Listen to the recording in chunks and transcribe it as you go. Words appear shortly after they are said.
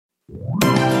This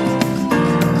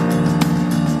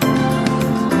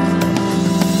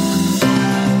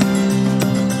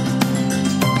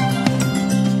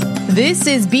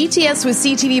is BTS with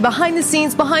CTV, behind the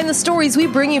scenes, behind the stories we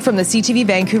bring you from the CTV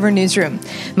Vancouver newsroom.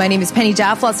 My name is Penny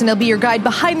Daflos, and I'll be your guide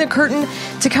behind the curtain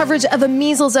to coverage of a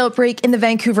measles outbreak in the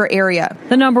Vancouver area.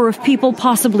 The number of people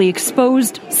possibly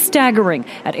exposed, staggering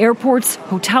at airports,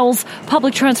 hotels,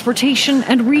 public transportation,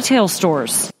 and retail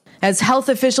stores. As health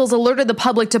officials alerted the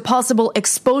public to possible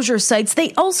exposure sites,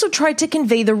 they also tried to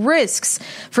convey the risks.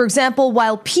 For example,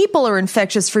 while people are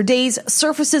infectious for days,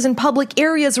 surfaces in public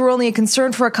areas were only a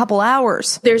concern for a couple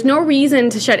hours. There's no reason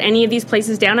to shut any of these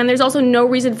places down, and there's also no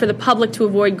reason for the public to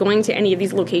avoid going to any of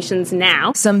these locations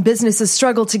now. Some businesses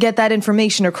struggle to get that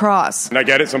information across. And I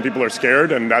get it, some people are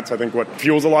scared, and that's, I think, what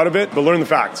fuels a lot of it. But learn the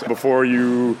facts before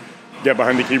you get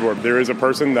behind the keyboard. There is a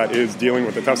person that is dealing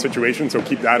with a tough situation, so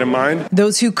keep that in mind.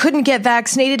 Those who couldn't get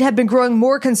vaccinated have been growing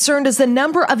more concerned as the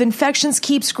number of infections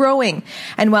keeps growing.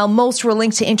 And while most were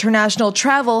linked to international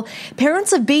travel,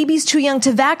 parents of babies too young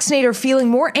to vaccinate are feeling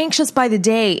more anxious by the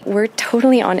day. We're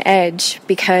totally on edge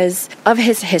because of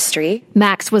his history.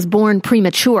 Max was born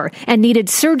premature and needed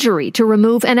surgery to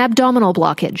remove an abdominal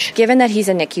blockage. Given that he's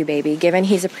a NICU baby, given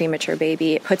he's a premature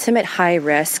baby, it puts him at high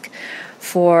risk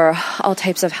for all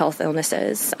types of health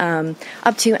illnesses,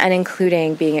 up to and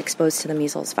including being exposed to the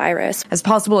measles virus. As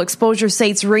possible exposure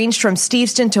sites ranged from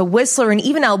Steveston to Whistler and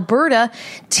even Alberta,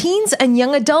 teens and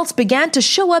young adults began to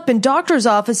show up in doctors'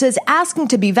 offices asking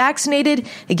to be vaccinated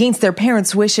against their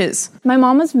parents' wishes. My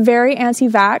mom was very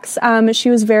anti-vax.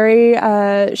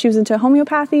 She was into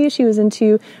homeopathy. She was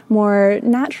into more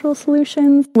natural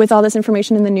solutions. With all this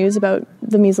information in the news about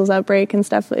the measles outbreak and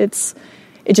stuff, it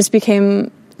just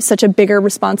became such a bigger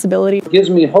responsibility. It gives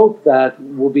me hope that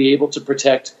we'll be able to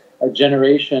protect a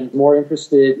generation more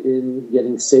interested in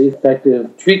getting safe,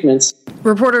 effective treatments.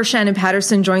 Reporter Shannon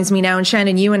Paterson joins me now. And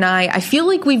Shannon, you and I feel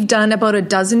like we've done about a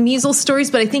dozen measles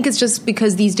stories, but I think it's just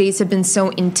because these days have been so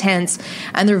intense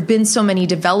and there have been so many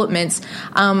developments.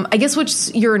 I guess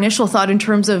what's your initial thought in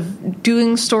terms of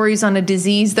doing stories on a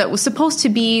disease that was supposed to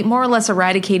be more or less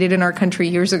eradicated in our country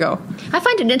years ago? I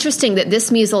find it interesting that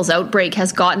this measles outbreak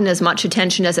has gotten as much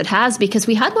attention as it has, because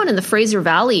we had one in the Fraser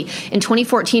Valley in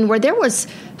 2014 where there was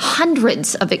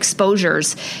hundreds of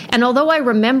exposures. And although I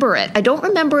remember it, I don't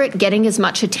remember it getting as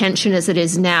much attention as it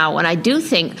is now. And I do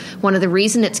think one of the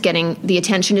reasons it's getting the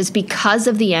attention is because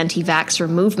of the anti-vaxxer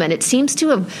movement. It seems to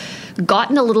have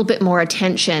gotten a little bit more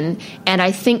attention. And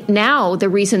I think now the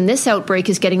reason this outbreak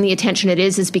is getting the attention it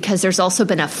is because there's also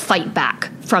been a fight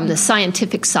back from the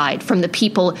scientific side, from the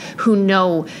people who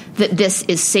know that this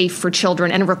is safe for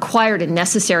children and required and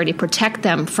necessary to protect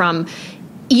them from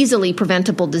easily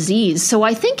preventable disease. So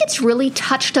I think it's really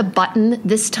touched a button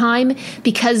this time,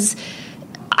 because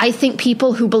I think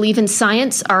people who believe in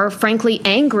science are frankly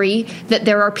angry that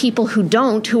there are people who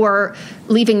don't, who are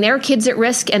leaving their kids at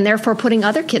risk and therefore putting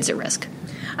other kids at risk.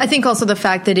 I think also the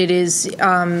fact that it is in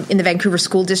the Vancouver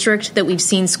School District that we've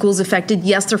seen schools affected.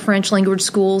 Yes, they're French language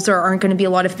schools. There aren't going to be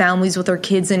a lot of families with their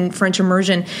kids in French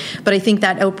immersion. But I think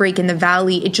that outbreak in the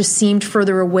Valley, it just seemed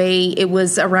further away. It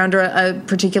was around a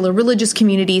particular religious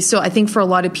community. So I think for a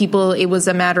lot of people, it was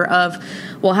a matter of,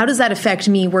 well, how does that affect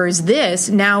me? Whereas this,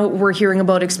 now we're hearing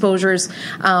about exposures,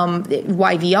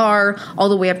 YVR, all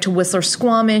the way up to Whistler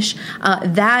Squamish.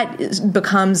 That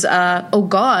becomes, oh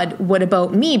God, what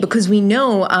about me? Because we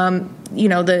know,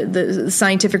 the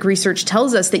scientific research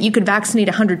tells us that you could vaccinate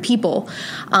 100 people,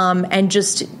 and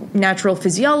just natural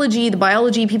physiology, the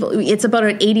biology, people, it's about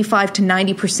an 85 to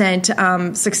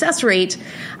 90% success rate,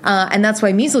 and that's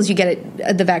why measles, you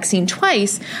get the vaccine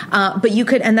twice, but you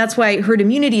could, and that's why herd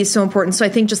immunity is so important. So I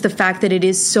think just the fact that it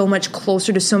is so much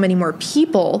closer to so many more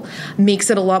people makes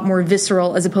it a lot more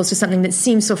visceral, as opposed to something that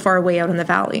seems so far away out in the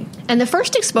Valley. And the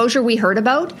first exposure we heard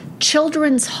about,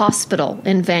 Children's Hospital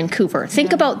in Vancouver.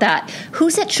 Think about that.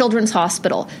 Who's at Children's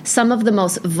Hospital? Some of the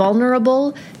most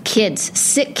vulnerable kids,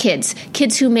 sick kids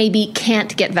who maybe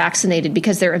can't get vaccinated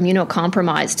because they're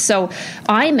immunocompromised. So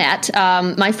I met,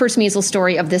 my first measles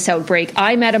story of this outbreak,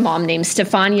 I met a mom named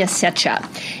Stefania Secha,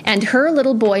 and her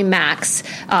little boy, Max,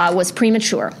 was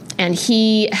premature. And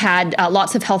he had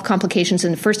lots of health complications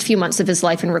in the first few months of his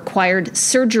life and required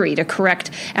surgery to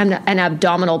correct an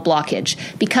abdominal blockage.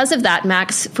 Because of that,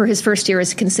 Max, for his first year,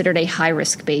 is considered a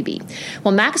high-risk baby.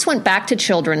 Well, Max went back to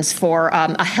Children's for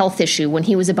a health issue when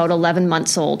he was about 11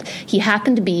 months old. He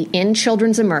happened to be in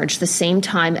Children's Emerge the same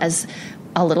time as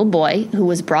a little boy who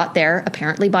was brought there,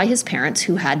 apparently by his parents,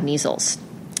 who had measles.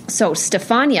 So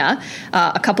Stefania,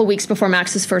 a couple weeks before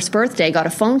Max's first birthday, got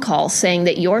a phone call saying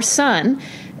that your son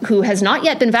who has not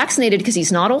yet been vaccinated because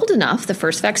he's not old enough, the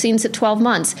first vaccine's at 12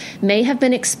 months, may have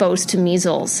been exposed to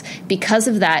measles. Because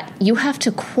of that, you have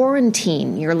to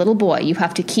quarantine your little boy. You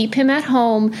have to keep him at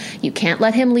home. You can't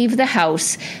let him leave the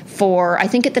house for, I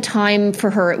think at the time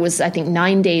for her, it was,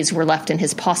 9 days were left in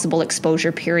his possible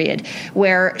exposure period,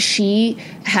 where she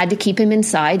had to keep him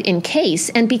inside in case.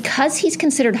 And because he's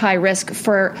considered high risk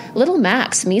for little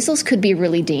Max, measles could be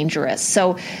really dangerous.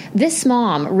 So this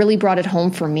mom really brought it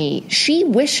home for me. She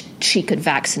wished she could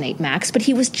vaccinate Max, but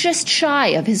he was just shy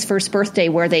of his first birthday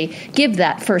where they give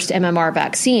that first MMR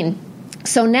vaccine.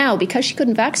 So now, because she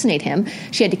couldn't vaccinate him,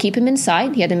 she had to keep him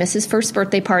inside. He had to miss his first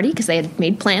birthday party because they had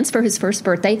made plans for his first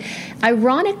birthday.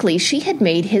 Ironically, she had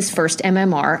made his first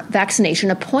MMR vaccination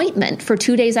appointment for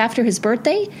 2 days after his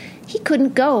birthday. He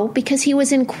couldn't go because he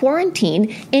was in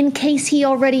quarantine in case he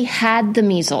already had the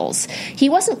measles. He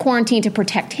wasn't quarantined to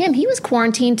protect him. He was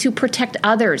quarantined to protect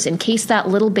others in case that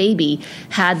little baby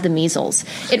had the measles.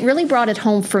 It really brought it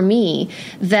home for me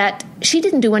that she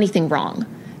didn't do anything wrong.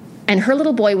 And her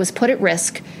little boy was put at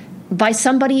risk by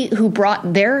somebody who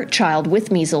brought their child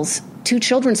with measles to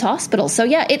Children's Hospital. So,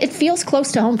 yeah, it feels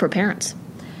close to home for parents.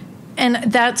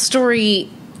 And that story,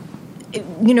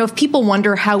 if people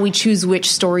wonder how we choose which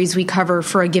stories we cover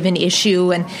for a given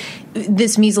issue, and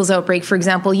this measles outbreak, for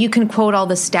example, you can quote all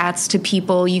the stats to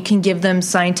people, you can give them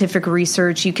scientific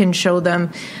research, you can show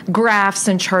them graphs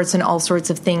and charts and all sorts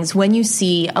of things. When you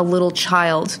see a little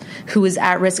child who is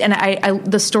at risk, and I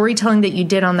the storytelling that you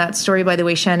did on that story, by the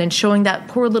way, Shannon, showing that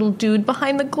poor little dude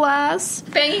behind the glass,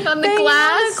 banging on the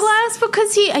glass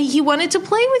because he wanted to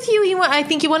play with you. I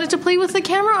think he wanted to play with the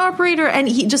camera operator, and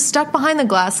he just stuck behind the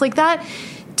glass like that.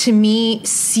 To me,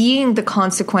 seeing the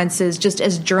consequences just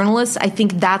as journalists, I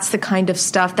think that's the kind of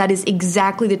stuff that is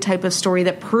exactly the type of story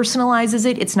that personalizes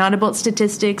it. It's not about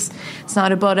statistics. It's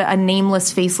not about a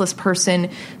nameless, faceless person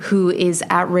who is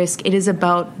at risk. It is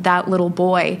about that little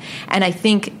boy. And I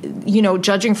think,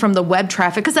 judging from the web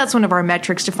traffic, because that's one of our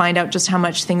metrics to find out just how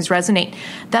much things resonate,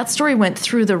 that story went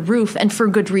through the roof, and for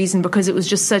good reason, because it was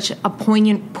just such a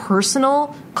poignant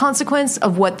personal consequence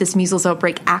of what this measles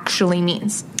outbreak actually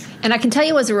means. And I can tell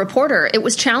you as a reporter, it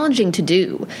was challenging to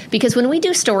do because when we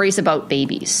do stories about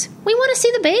babies, we want to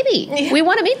see the baby. Yeah. We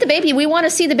want to meet the baby. We want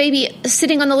to see the baby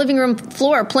sitting on the living room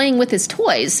floor playing with his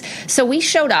toys. So we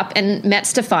showed up and met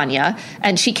Stefania,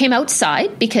 and she came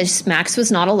outside because Max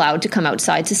was not allowed to come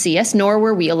outside to see us, nor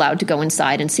were we allowed to go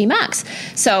inside and see Max.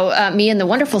 So me and the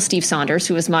wonderful Steve Saunders,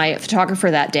 who was my photographer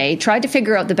that day, tried to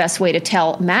figure out the best way to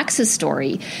tell Max's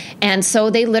story. And so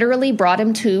they literally brought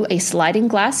him to a sliding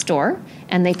glass door,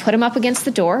 and they put him up against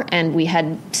the door, and we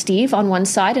had Steve on one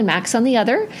side and Max on the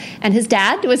other, and his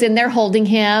dad was in there holding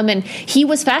him, and he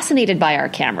was fascinated by our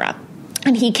camera.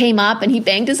 And he came up and he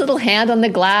banged his little hand on the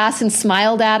glass and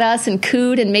smiled at us and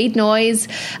cooed and made noise.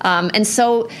 And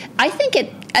so I think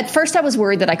at first I was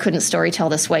worried that I couldn't storytell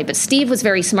this way, but Steve was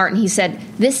very smart, and he said,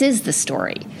 this is the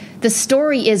story. The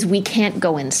story is we can't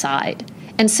go inside.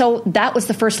 And so that was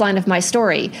the first line of my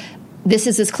story. This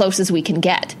is as close as we can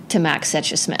get to Max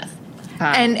Setchia-Smith.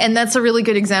 And that's a really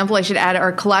good example. I should add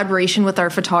our collaboration with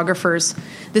our photographers.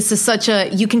 This is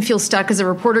you can feel stuck as a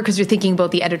reporter because you're thinking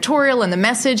about the editorial and the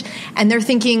message, and they're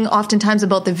thinking oftentimes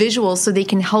about the visuals so they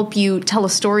can help you tell a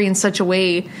story in such a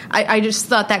way. I just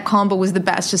thought that combo was the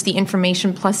best, just the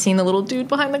information plus seeing the little dude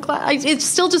behind the glass. It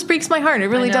still just breaks my heart. It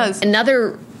really does.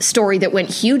 Another story that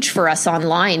went huge for us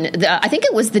online, I think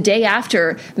it was the day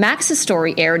after Max's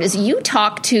story aired, is you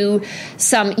talked to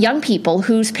some young people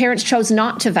whose parents chose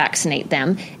not to vaccinate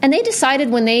them, and they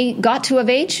decided when they got to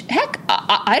age, heck,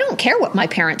 I don't care what my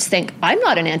parents think. I'm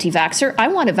not an anti-vaxxer. I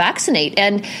want to vaccinate.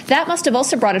 And that must have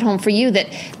also brought it home for you that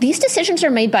these decisions are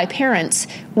made by parents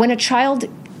when a child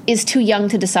is too young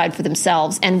to decide for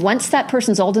themselves. And once that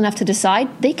person's old enough to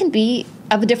decide, they can be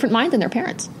of a different mind than their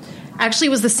parents. Actually,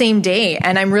 it was the same day,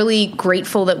 and I'm really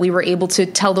grateful that we were able to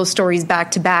tell those stories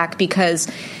back to back because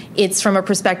it's from a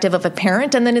perspective of a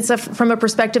parent, and then it's from a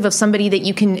perspective of somebody that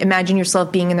you can imagine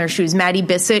yourself being in their shoes. Maddie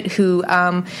Bissett, who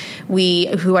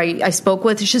I spoke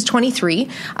with, she's 23,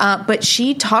 but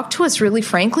she talked to us really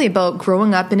frankly about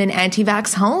growing up in an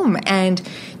anti-vax home and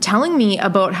telling me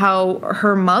about how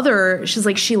her mother, she's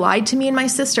like, she lied to me and my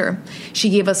sister. She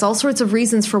gave us all sorts of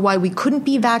reasons for why we couldn't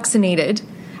be vaccinated.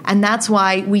 And that's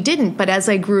why we didn't. But as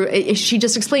I grew, she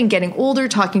just explained getting older,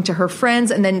 talking to her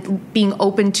friends, and then being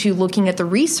open to looking at the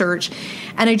research.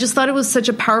 And I just thought it was such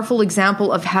a powerful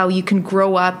example of how you can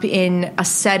grow up in a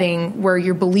setting where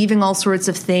you're believing all sorts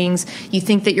of things. You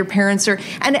think that your parents are,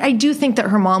 and I do think that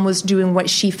her mom was doing what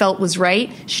she felt was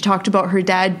right. She talked about her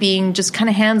dad being just kind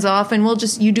of hands off and, well,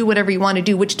 just you do whatever you want to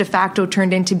do, which de facto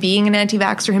turned into being an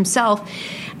anti-vaxxer himself.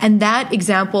 And that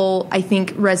example, I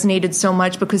think, resonated so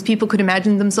much because people could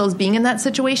imagine themselves being in that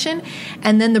situation.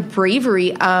 And then the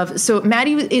bravery of, so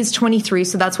Maddie is 23,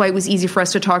 so that's why it was easy for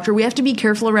us to talk to her. We have to be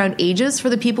careful around ages for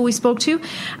the people we spoke to.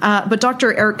 But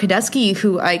Dr. Eric Kadeski,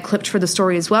 who I clipped for the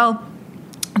story as well,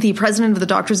 the president of the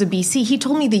Doctors of BC, he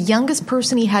told me the youngest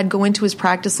person he had go into his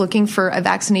practice looking for a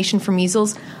vaccination for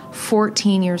measles,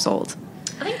 14 years old.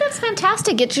 I think that's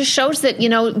fantastic. It just shows that,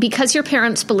 because your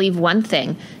parents believe one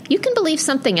thing, you can believe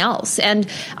something else. And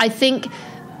I think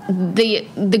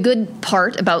the good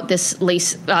part about this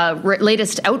latest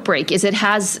outbreak is it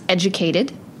has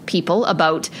educated people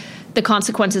about the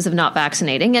consequences of not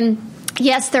vaccinating. And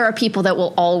yes, there are people that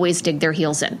will always dig their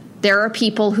heels in. There are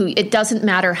people who, it doesn't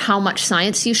matter how much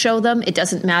science you show them. It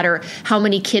doesn't matter how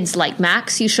many kids like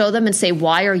Max you show them and say,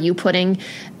 why are you putting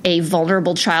a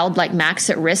vulnerable child like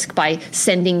Max at risk by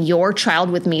sending your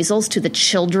child with measles to the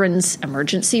children's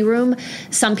emergency room?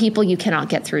 Some people you cannot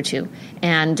get through to.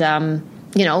 And,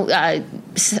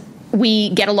 we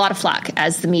get a lot of flack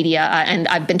as the media, and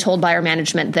I've been told by our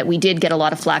management that we did get a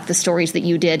lot of flack, the stories that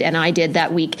you did and I did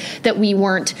that week, that we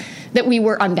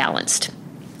were unbalanced.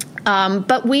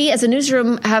 But we as a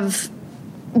newsroom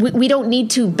we don't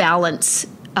need to balance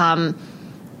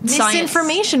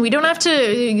misinformation. Science. We don't have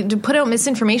to put out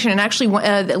misinformation. And actually,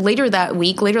 later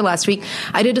last week,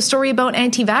 I did a story about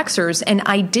anti-vaxxers, and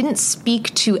I didn't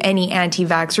speak to any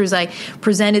anti-vaxxers. I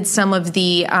presented some of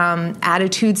the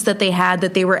attitudes that they had,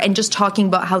 and just talking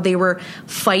about how they were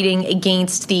fighting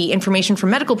against the information from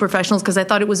medical professionals, because I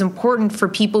thought it was important for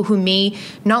people who may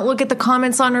not look at the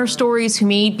comments on our stories, who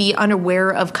may be unaware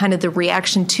of kind of the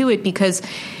reaction to it, because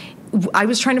I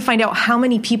was trying to find out how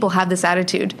many people have this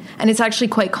attitude, and it's actually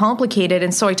quite complicated.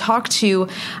 And so I talked to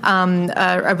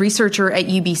a researcher at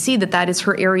UBC that is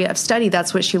her area of study.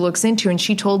 That's what she looks into, and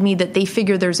she told me that they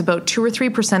figure there's about 2 or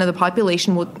 3% of the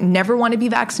population will never want to be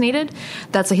vaccinated.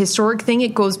 That's a historic thing.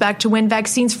 It goes back to when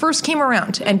vaccines first came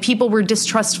around, and people were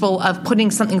distrustful of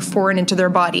putting something foreign into their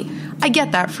body. I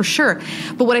get that for sure.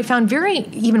 But what I found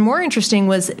even more interesting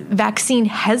was vaccine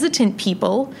hesitant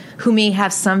people who may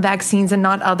have some vaccines and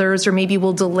not others, or maybe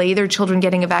will delay their children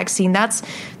getting a vaccine. That's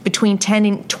between 10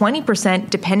 and 20%,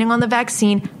 depending on the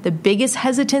vaccine. The biggest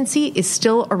hesitancy is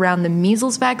still around the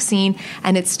measles vaccine,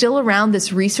 and it's still around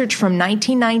this research from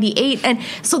 1998. And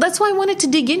so that's why I wanted to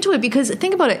dig into it, because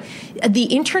think about it. The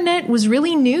internet was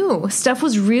really new. Stuff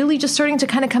was really just starting to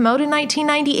kind of come out in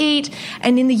 1998.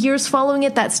 And in the years following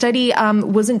it, that study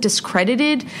wasn't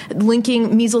discredited.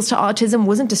 Linking measles to autism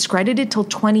wasn't discredited till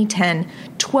 2010.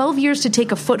 12 years to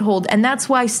take a foothold. And that's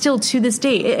why still to this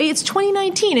day, it's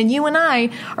 2019, and you and I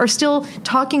are still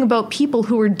talking about people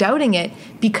who were doubting it,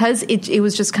 because it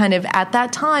was just kind of at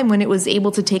that time when it was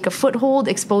able to take a foothold,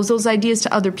 expose those ideas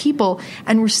to other people,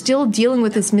 and we're still dealing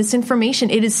with this misinformation.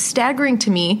 It is staggering to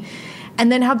me.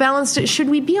 And then how balanced should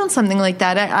we be on something like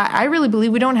that? I really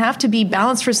believe we don't have to be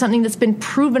balanced for something that's been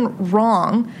proven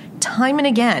wrong time and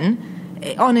again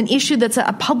on an issue that's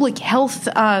a public health,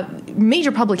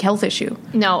 major public health issue.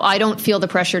 No, I don't feel the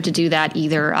pressure to do that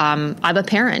either. I'm a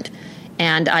parent,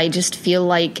 and I just feel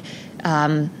like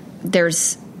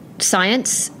there's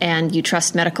science, and you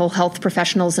trust medical health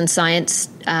professionals in science,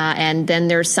 and then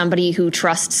there's somebody who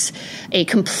trusts a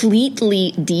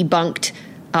completely debunked,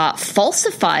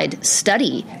 falsified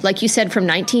study, like you said, from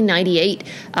 1998,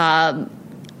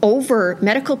 over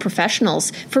medical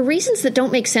professionals for reasons that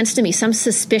don't make sense to me. Some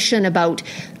suspicion about,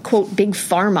 quote, big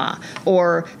pharma,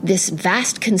 or this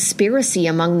vast conspiracy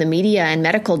among the media and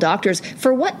medical doctors.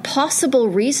 For what possible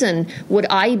reason would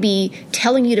I be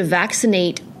telling you to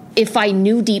vaccinate if I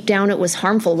knew deep down it was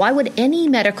harmful? Why would any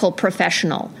medical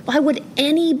professional, why would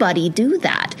anybody do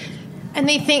that? And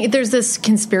they think there's this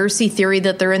conspiracy theory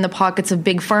that they're in the pockets of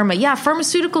big pharma. Yeah,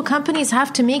 pharmaceutical companies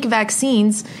have to make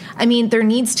vaccines. I mean, there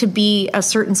needs to be a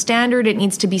certain standard. It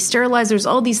needs to be sterilized. There's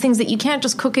all these things that you can't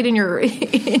just cook it in your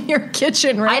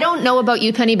kitchen, right? I don't know about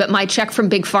you, Penny, but my check from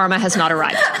big pharma has not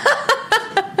arrived.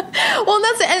 Well,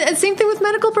 and same thing with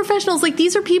medical professionals. Like,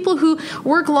 these are people who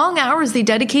work long hours. They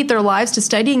dedicate their lives to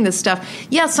studying this stuff.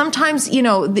 Yeah, sometimes,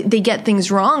 they get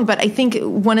things wrong. But I think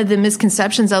one of the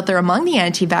misconceptions out there among the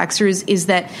anti-vaxxers is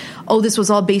that, this was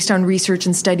all based on research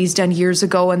and studies done years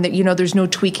ago, and that, there's no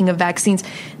tweaking of vaccines.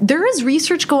 There is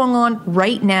research going on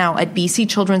right now at BC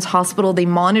Children's Hospital. They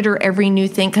monitor every new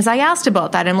thing. Because I asked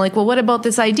about that. I'm like, well, what about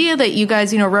this idea that you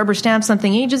guys, rubber stamped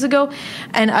something ages ago?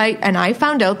 And I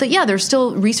found out that, yeah, there's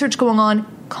still research going on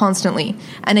constantly.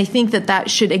 And I think that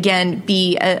should, again,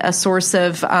 be a source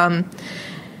of,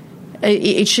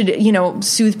 it should,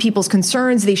 soothe people's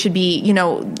concerns. They should be,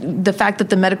 the fact that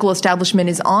the medical establishment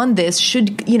is on this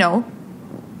should,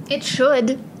 It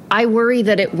should. I worry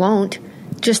that it won't.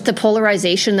 just the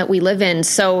polarization that we live in.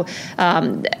 So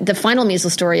the final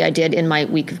measles story I did in my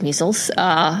week of measles,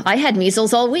 I had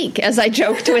measles all week, as I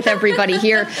joked with everybody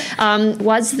here,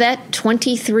 was that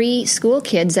 23 school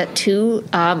kids at 2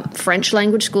 French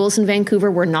language schools in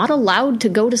Vancouver were not allowed to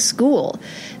go to school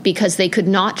because they could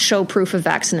not show proof of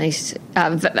vaccination,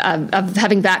 of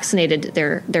having vaccinated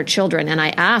their children. And I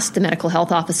asked the medical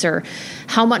health officer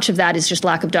how much of that is just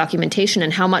lack of documentation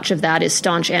and how much of that is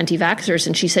staunch anti-vaxxers.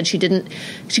 And she said she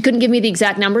couldn't give me the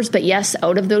exact numbers, but yes,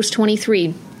 out of those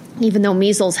 23, even though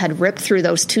measles had ripped through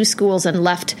those 2 schools and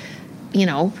left,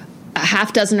 a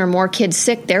half dozen or more kids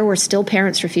sick, there were still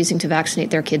parents refusing to vaccinate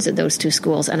their kids at those 2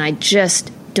 schools. And I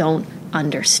just don't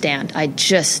understand. I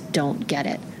just don't get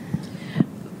it.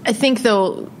 I think,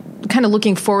 though, kind of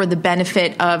looking forward, the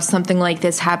benefit of something like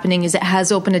this happening is it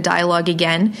has opened a dialogue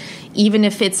again, even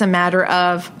if it's a matter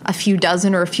of a few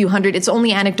dozen or a few hundred. It's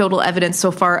only anecdotal evidence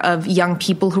so far of young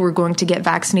people who are going to get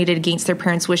vaccinated against their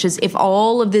parents' wishes. If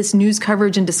all of this news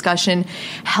coverage and discussion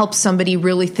helps somebody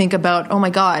really think about, oh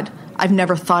my God, I've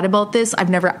never thought about this. I've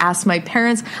never asked my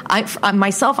parents.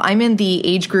 I'm in the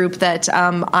age group that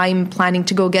I'm planning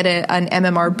to go get an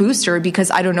MMR booster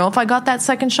because I don't know if I got that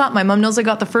second shot. My mom knows I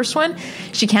got the first one.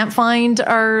 She can't find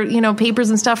our papers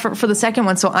and stuff for the second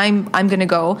one, so I'm going to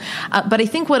go. But I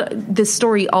think what this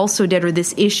story also did, or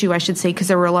this issue, I should say, because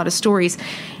there were a lot of stories,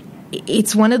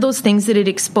 it's one of those things that it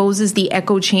exposes the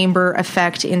echo chamber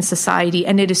effect in society.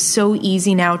 And it is so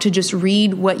easy now to just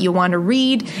read what you want to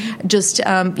read. Just,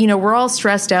 we're all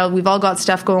stressed out. We've all got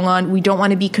stuff going on. We don't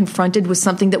want to be confronted with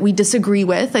something that we disagree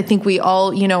with. I think we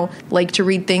all, like to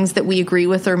read things that we agree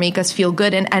with or make us feel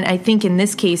good. And I think in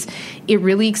this case, it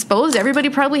really exposed. Everybody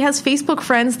probably has Facebook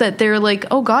friends that they're like,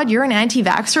 oh God, you're an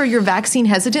anti-vaxxer, or you're vaccine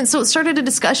hesitant. So it started a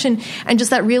discussion and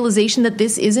just that realization that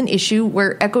this is an issue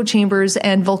where echo chambers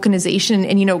and vulcanization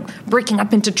and, breaking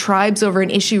up into tribes over an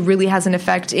issue really has an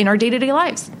effect in our day-to-day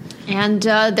lives. And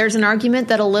there's an argument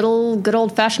that a little good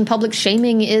old-fashioned public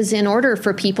shaming is in order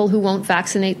for people who won't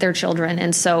vaccinate their children.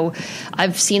 And so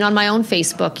I've seen on my own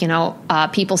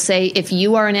Facebook, people say, if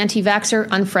you are an anti-vaxxer,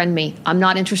 unfriend me. I'm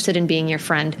not interested in being your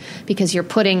friend because you're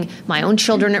putting my own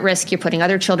children at risk, you're putting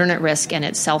other children at risk, and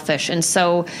it's selfish. And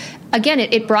so again,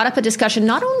 it brought up a discussion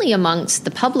not only amongst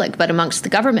the public, but amongst the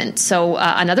government. So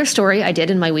another story I did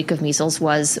in my week of measles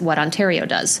was what Ontario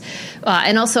does.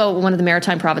 And also one of the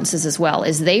maritime provinces as well,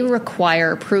 is they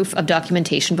require proof of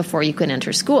documentation before you can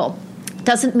enter school.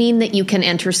 Doesn't mean that you can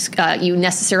enter, you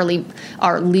necessarily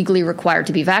are legally required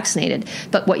to be vaccinated.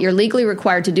 But what you're legally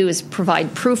required to do is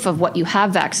provide proof of what you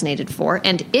have vaccinated for.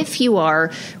 And if you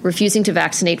are refusing to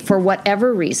vaccinate for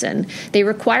whatever reason, they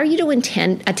require you to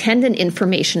attend an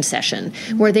information session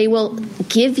where they will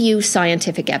give you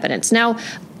scientific evidence. Now,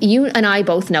 you and I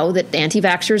both know that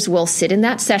anti-vaxxers will sit in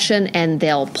that session and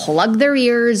they'll plug their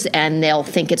ears and they'll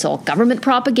think it's all government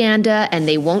propaganda and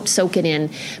they won't soak it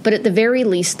in. But at the very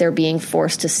least, they're being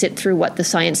forced to sit through what the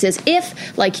science is.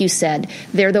 If, like you said,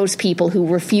 they're those people who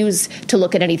refuse to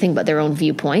look at anything but their own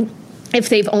viewpoint. If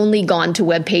they've only gone to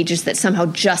web pages that somehow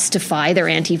justify their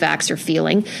anti-vaxxer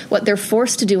feeling, what they're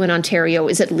forced to do in Ontario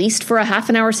is, at least for a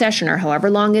half-an-hour session or however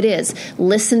long it is,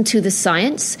 listen to the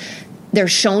science. They're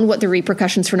shown what the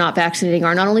repercussions for not vaccinating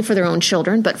are, not only for their own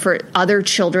children, but for other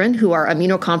children who are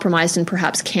immunocompromised and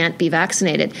perhaps can't be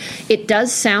vaccinated. It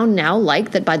does sound now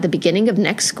like that by the beginning of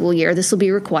next school year, this will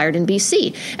be required in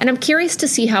BC. And I'm curious to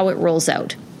see how it rolls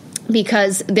out,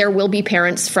 because there will be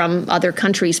parents from other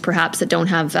countries perhaps that don't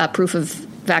have proof of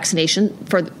vaccination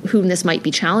for whom this might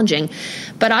be challenging.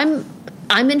 But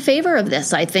I'm in favor of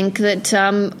this. I think that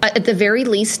at the very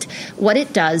least, what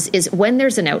it does is when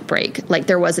there's an outbreak, like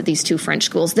there was at these 2 French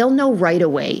schools, they'll know right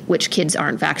away which kids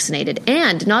aren't vaccinated.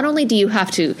 And not only do you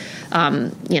have to,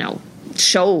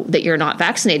 show that you're not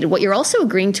vaccinated, what you're also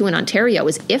agreeing to in Ontario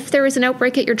is if there is an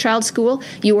outbreak at your child's school,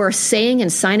 you are saying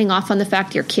and signing off on the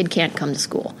fact your kid can't come to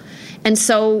school. And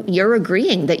so you're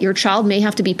agreeing that your child may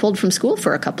have to be pulled from school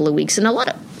for a couple of weeks. And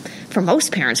for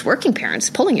most parents, working parents,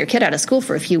 pulling your kid out of school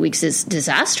for a few weeks is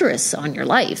disastrous on your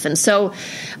life. And so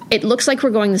it looks like we're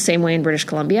going the same way in British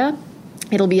Columbia.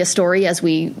 It'll be a story as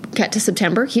we get to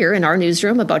September here in our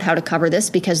newsroom about how to cover this,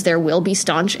 because there will be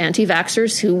staunch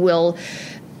anti-vaxxers who will...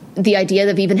 The idea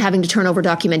of even having to turn over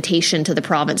documentation to the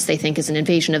province, they think, is an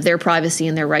invasion of their privacy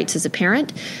and their rights as a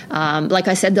parent. Like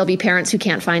I said, there'll be parents who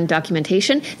can't find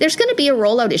documentation. There's going to be a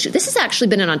rollout issue. This has actually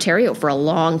been in Ontario for a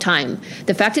long time.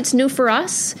 The fact it's new for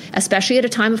us, especially at a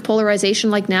time of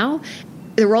polarization like now,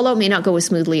 the rollout may not go as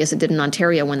smoothly as it did in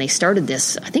Ontario when they started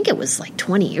this. I think it was like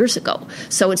 20 years ago.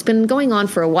 So it's been going on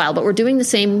for a while, but we're doing the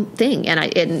same thing.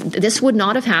 And this would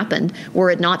not have happened were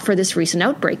it not for this recent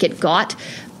outbreak. It got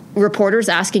reporters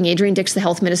asking Adrian Dix, the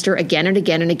health minister, again and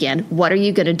again and again, what are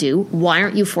you going to do? Why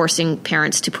aren't you forcing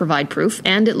parents to provide proof?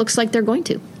 And it looks like they're going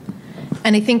to.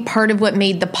 And I think part of what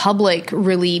made the public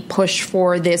really push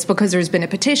for this, because there's been a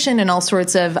petition and all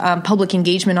sorts of public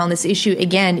engagement on this issue,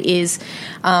 again, is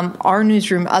our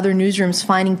newsroom, other newsrooms,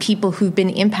 finding people who've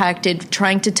been impacted,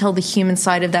 trying to tell the human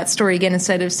side of that story, again,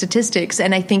 instead of statistics.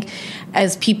 And I think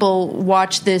as people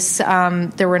watch this,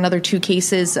 there were another 2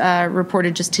 cases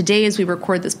reported just today as we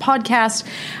record this podcast.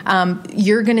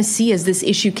 You're going to see as this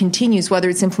issue continues, whether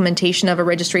it's implementation of a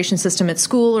registration system at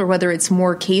school or whether it's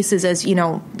more cases as,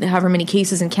 however many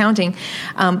cases and counting,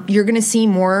 you're going to see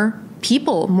more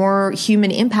people, more human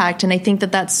impact. And I think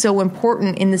that that's so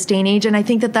important in this day and age. And I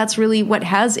think that that's really what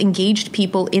has engaged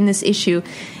people in this issue,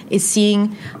 is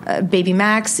seeing baby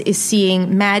Max, is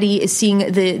seeing Maddie, is seeing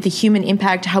the human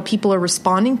impact, how people are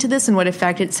responding to this and what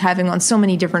effect it's having on so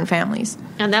many different families.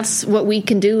 And that's what we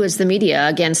can do as the media.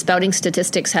 Again, spouting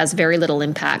statistics has very little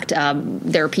impact.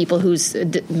 There are people who's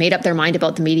made up their mind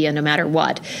about the media no matter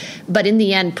what. But in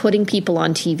the end, putting people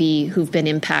on TV who've been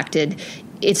impacted,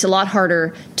 it's a lot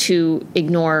harder to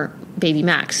ignore baby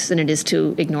Max than it is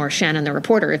to ignore Shannon, the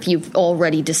reporter. If you've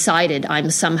already decided I'm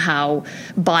somehow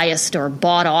biased or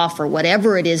bought off or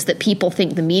whatever it is that people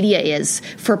think the media is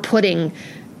for putting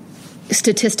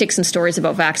statistics and stories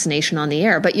about vaccination on the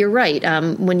air. But you're right.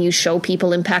 When you show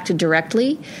people impacted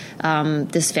directly,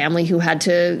 this family who had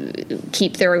to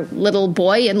keep their little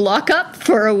boy in lockup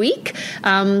for a week,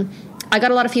 I got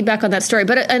a lot of feedback on that story,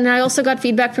 and I also got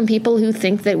feedback from people who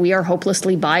think that we are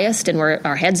hopelessly biased and we're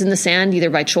our heads in the sand, either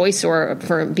by choice or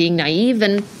for being naive.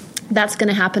 And that's going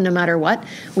to happen no matter what.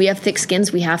 We have thick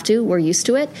skins. We have to. We're used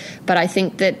to it. But I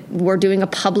think that we're doing a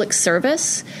public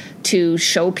service to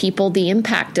show people the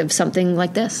impact of something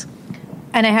like this.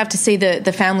 And I have to say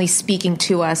the families speaking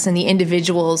to us and the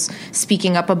individuals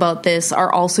speaking up about this are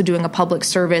also doing a public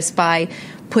service by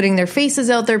putting their faces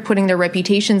out there, putting their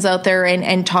reputations out there,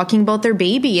 and talking about their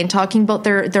baby and talking about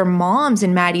their moms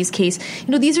in Maddie's case.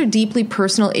 These are deeply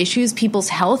personal issues, people's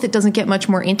health. It doesn't get much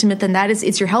more intimate than that.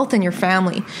 It's your health and your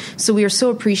family. So we are so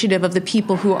appreciative of the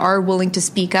people who are willing to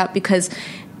speak up, because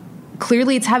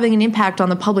clearly it's having an impact on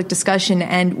the public discussion,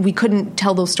 and we couldn't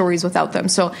tell those stories without them.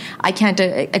 So I can't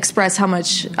express how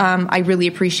much I really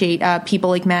appreciate people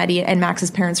like Maddie and Max's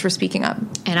parents for speaking up.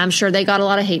 And I'm sure they got a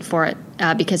lot of hate for it,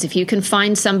 because if you can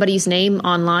find somebody's name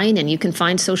online and you can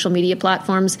find social media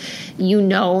platforms,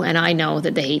 and I know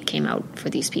that the hate came out for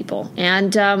these people.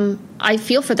 And I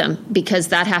feel for them, because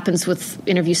that happens with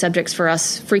interview subjects for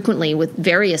us frequently with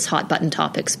various hot button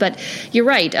topics. But you're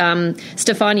right.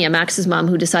 Stefania, Max's mom,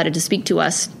 who decided to speak to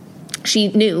us, she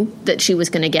knew that she was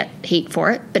going to get hate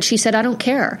for it, but she said, I don't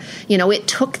care. It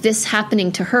took this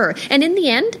happening to her. And in the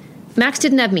end, Max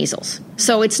didn't have measles.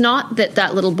 So it's not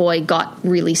that little boy got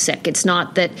really sick. It's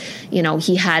not that,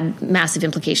 he had massive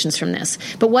implications from this.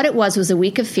 But what it was a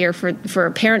week of fear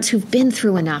for parents who've been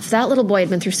through enough. That little boy had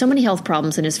been through so many health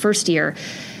problems in his first year.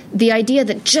 The idea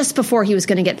that just before he was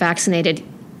going to get vaccinated,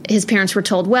 his parents were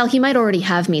told, well, he might already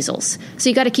have measles, so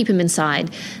you got to keep him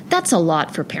inside. That's a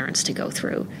lot for parents to go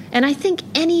through. And I think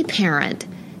any parent,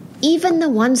 even the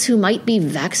ones who might be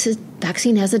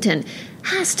vaccine hesitant,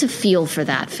 has to feel for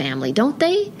that family, don't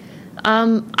they?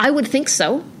 I would think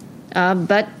so.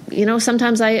 But,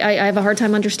 sometimes I have a hard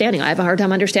time understanding. I have a hard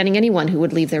time understanding anyone who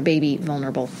would leave their baby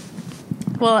vulnerable.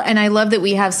 Well, and I love that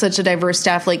we have such a diverse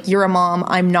staff. Like, you're a mom,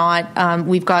 I'm not.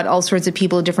 We've got all sorts of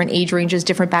people, different age ranges,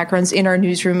 different backgrounds in our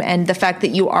newsroom. And the fact that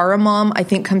you are a mom, I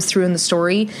think, comes through in the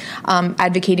story,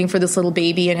 advocating for this little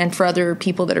baby and for other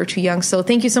people that are too young. So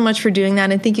thank you so much for doing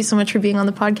that. And thank you so much for being on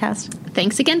the podcast.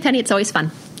 Thanks again, Penny. It's always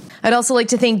fun. I'd also like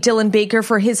to thank Dylan Baker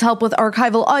for his help with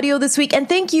archival audio this week, and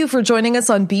thank you for joining us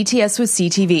on BTS with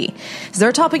CTV. Is there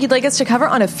a topic you'd like us to cover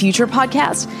on a future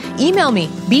podcast? Email me,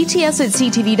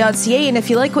 bts@ctv.ca, and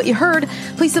if you like what you heard,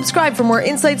 please subscribe for more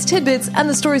insights, tidbits, and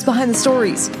the stories behind the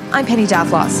stories. I'm Penny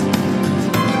Daflos.